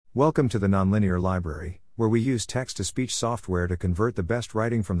Welcome to the Nonlinear Library, where we use text-to-speech software to convert the best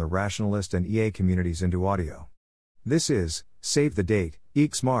writing from the rationalist and EA communities into audio. This is, save the date,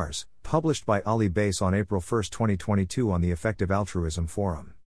 EAGxMars, published by OllieBase on April 1, 2022 on the Effective Altruism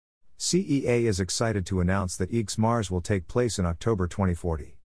Forum. CEA is excited to announce that EAGxMars will take place in October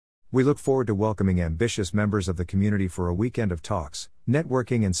 2040. We look forward to welcoming ambitious members of the community for a weekend of talks,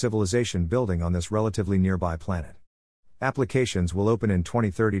 networking and civilization building on this relatively nearby planet. Applications will open in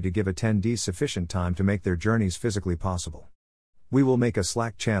 2030 to give attendees sufficient time to make their journeys physically possible. We will make a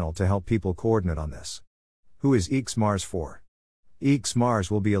Slack channel to help people coordinate on this. Who is EAGxMars for?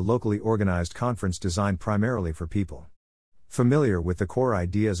 EAGxMars will be a locally organized conference designed primarily for people familiar with the core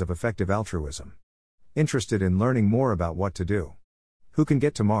ideas of effective altruism. Interested in learning more about what to do. Who can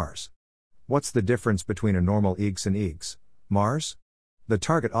get to Mars? What's the difference between a normal EAGx and EAGxMars? The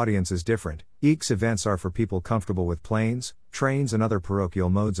target audience is different. EAGx events are for people comfortable with planes, trains and other parochial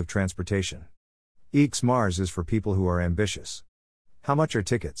modes of transportation. EAGxMars is for people who are ambitious. How much are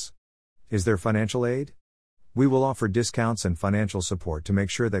tickets? Is there financial aid? We will offer discounts and financial support to make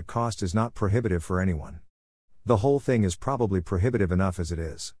sure that cost is not prohibitive for anyone. The whole thing is probably prohibitive enough as it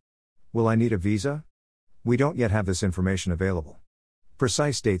is. Will I need a visa? We don't yet have this information available.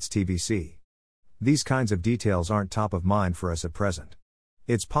 Precise dates TBC. These kinds of details aren't top of mind for us at present.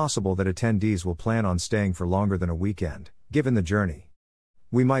 It's possible that attendees will plan on staying for longer than a weekend, given the journey.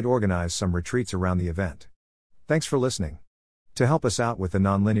 We might organize some retreats around the event. Thanks for listening. To help us out with the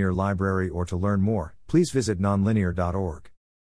Nonlinear Library or to learn more, please visit nonlinear.org.